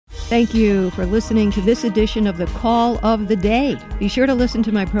Thank you for listening to this edition of the Call of the Day. Be sure to listen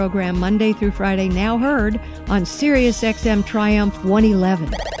to my program Monday through Friday, now heard on SiriusXM Triumph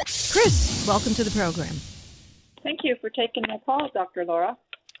 111. Chris, welcome to the program. Thank you for taking my call, Dr. Laura.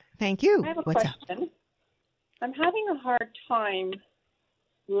 Thank you. I have a What's question. I'm having a hard time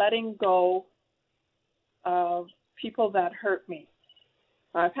letting go of people that hurt me.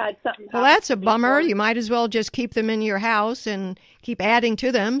 I've had something happen. Well, that's a bummer. before. You might as well just keep them in your house and keep adding to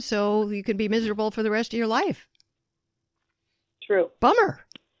them so you can be miserable for the rest of your life. True. Bummer.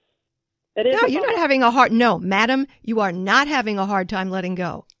 It is. No, you're not having a hard... No, madam, you are not having a hard time letting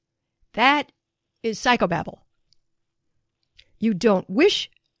go. That is psychobabble. You don't wish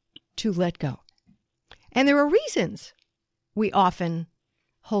to let go. And there are reasons we often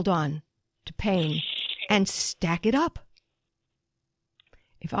hold on to pain and stack it up.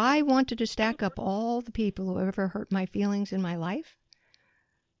 If I wanted to stack up all the people who ever hurt my feelings in my life,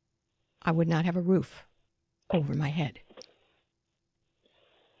 I would not have a roof over my head.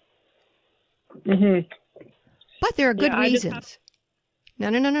 Mm-hmm. But there are good Yeah, reasons. No.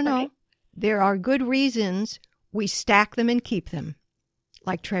 Okay. There are good reasons we stack them and keep them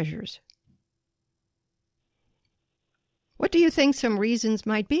like treasures. What do you think some reasons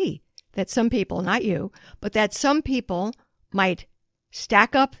might be that some people, not you, but that some people might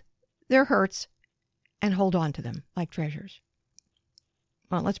stack up their hurts and hold on to them like treasures?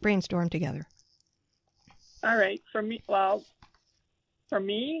 Well, let's brainstorm together. All right. For me,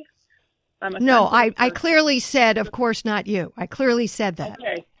 I'm a No, I sensitive person. clearly said, of course, not you. I clearly said that.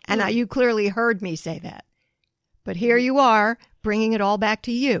 Okay. And you clearly heard me say that. But here you are, bringing it all back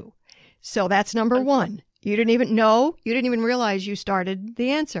to you. So that's number one. You didn't even realize you started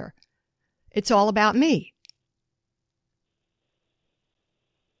the answer. It's all about me.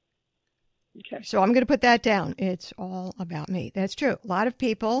 Okay. So I'm going to put that down. It's all about me. That's true. A lot of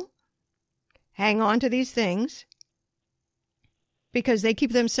people hang on to these things because they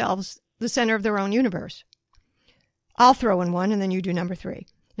keep themselves the center of their own universe. I'll throw in one, and then you do number 3.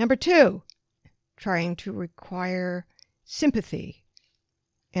 Number 2, trying to require sympathy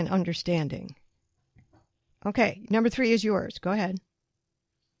and understanding. Okay, number 3 is yours. Go ahead.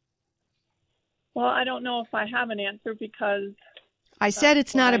 Well, I don't know if I have an answer because I said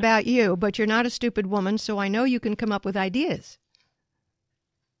it's not about you, but you're not a stupid woman, so I know you can come up with ideas.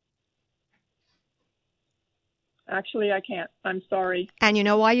 actually I can't. I'm sorry. And you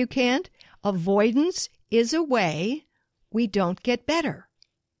know why you can't? Avoidance is a way we don't get better.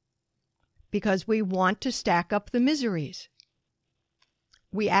 Because we want to stack up the miseries.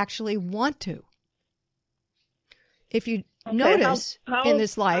 We actually want to. If you notice in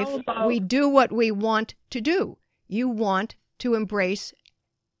this life, we do what we want to do. You want to embrace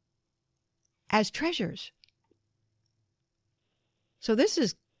as treasures. So this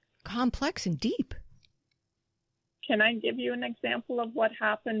is complex and deep. Can I give you an example of what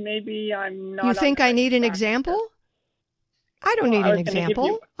happened? Maybe I'm not. You think I need an example? I don't need an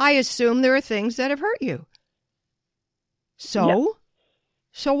example. I assume there are things that have hurt you. So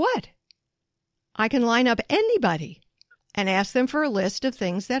what? I can line up anybody and ask them for a list of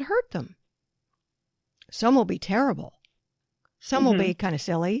things that hurt them. Some will be terrible. Some will be kind of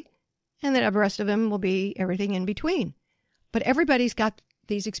silly. And then the rest of them will be everything in between. But everybody's got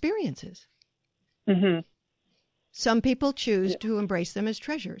these experiences. Mm-hmm. Some people choose to embrace them as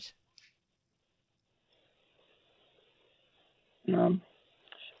treasures. To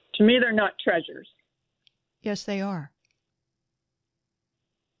me, they're not treasures. Yes, they are.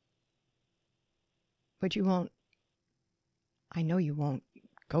 But you won't, I know you won't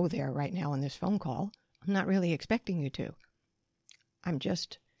go there right now in this phone call. I'm not really expecting you to. I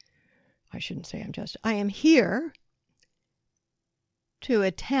am here to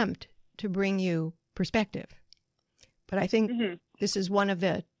attempt to bring you perspective. But I think this is one of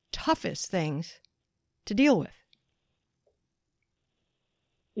the toughest things to deal with.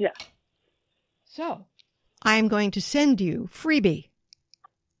 Yeah. So, I am going to send you freebie.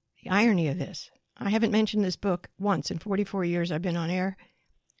 The irony of this. I haven't mentioned this book once in 44 years I've been on air.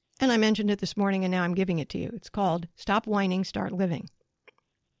 And I mentioned it this morning and now I'm giving it to you. It's called Stop Whining, Start Living.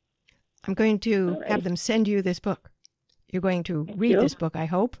 I'm going to have them send you this book. You're going to read this book, I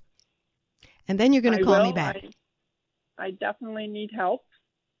hope. And then you're going to call me back. I definitely need help.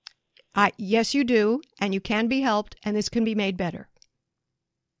 Yes, you do. And you can be helped. And this can be made better.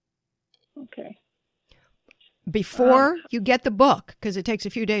 Okay. Before you get the book, because it takes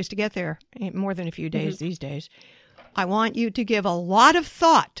a few days to get there, more than a few days these days, I want you to give a lot of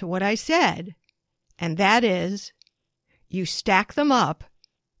thought to what I said. And that is, you stack them up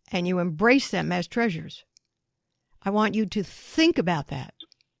and you embrace them as treasures. I want you to think about that.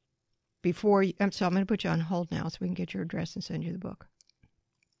 before you, so I'm going to put you on hold now so we can get your address and send you the book.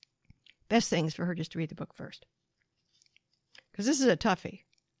 Best thing is for her just to read the book first. Because this is a toughie.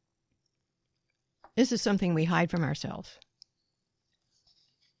 This is something we hide from ourselves.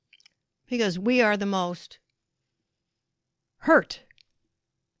 Because we are the most hurt,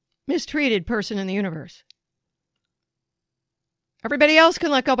 mistreated person in the universe. Everybody else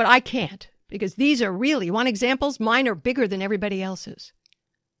can let go, but I can't. Because these are really, you want examples? Mine are bigger than everybody else's.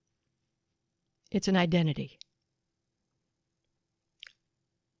 It's an identity.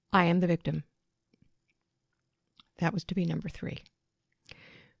 I am the victim. That was to be number 3.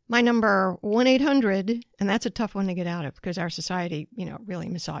 My number, 1-800, and that's a tough one to get out of because our society, really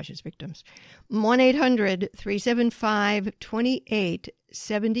massages victims.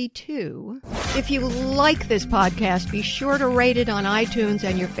 1-800-375-2872. If you like this podcast, be sure to rate it on iTunes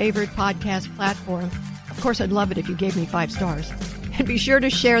and your favorite podcast platform. Of course, I'd love it if you gave me 5 stars. And be sure to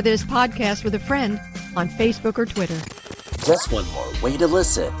share this podcast with a friend on Facebook or Twitter. Just one more way to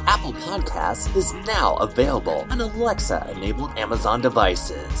listen. Apple Podcasts is now available on Alexa-enabled Amazon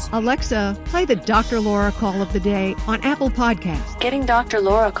devices. Alexa, play the Dr. Laura Call of the Day on Apple Podcasts. Getting Dr.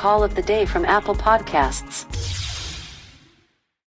 Laura Call of the Day from Apple Podcasts.